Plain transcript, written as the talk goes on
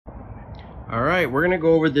All right, we're gonna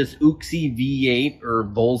go over this Ouxi V8 or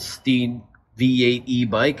Voltsteed V8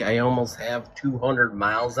 e-bike. I almost have 200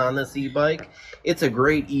 miles on this e-bike. It's a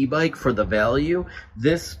great e-bike for the value.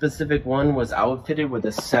 This specific one was outfitted with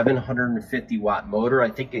a 750 watt motor. I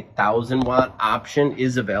think a 1000 watt option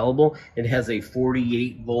is available. It has a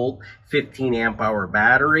 48 volt, 15 amp hour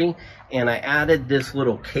battery. And I added this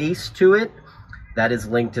little case to it. That is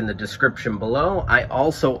linked in the description below. I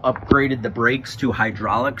also upgraded the brakes to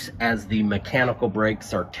hydraulics as the mechanical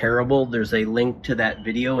brakes are terrible. There's a link to that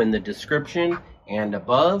video in the description and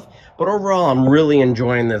above. But overall, I'm really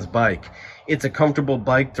enjoying this bike. It's a comfortable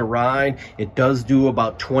bike to ride. It does do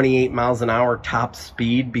about 28 miles an hour top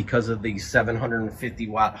speed because of the 750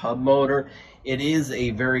 watt hub motor. It is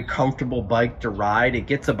a very comfortable bike to ride. It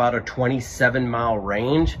gets about a 27 mile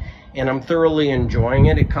range, and I'm thoroughly enjoying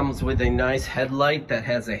it. It comes with a nice headlight that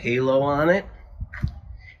has a halo on it.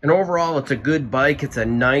 And overall, it's a good bike. It's a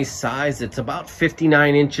nice size. It's about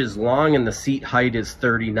 59 inches long and the seat height is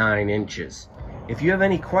 39 inches. If you have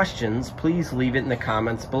any questions, please leave it in the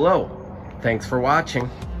comments below. Thanks for watching.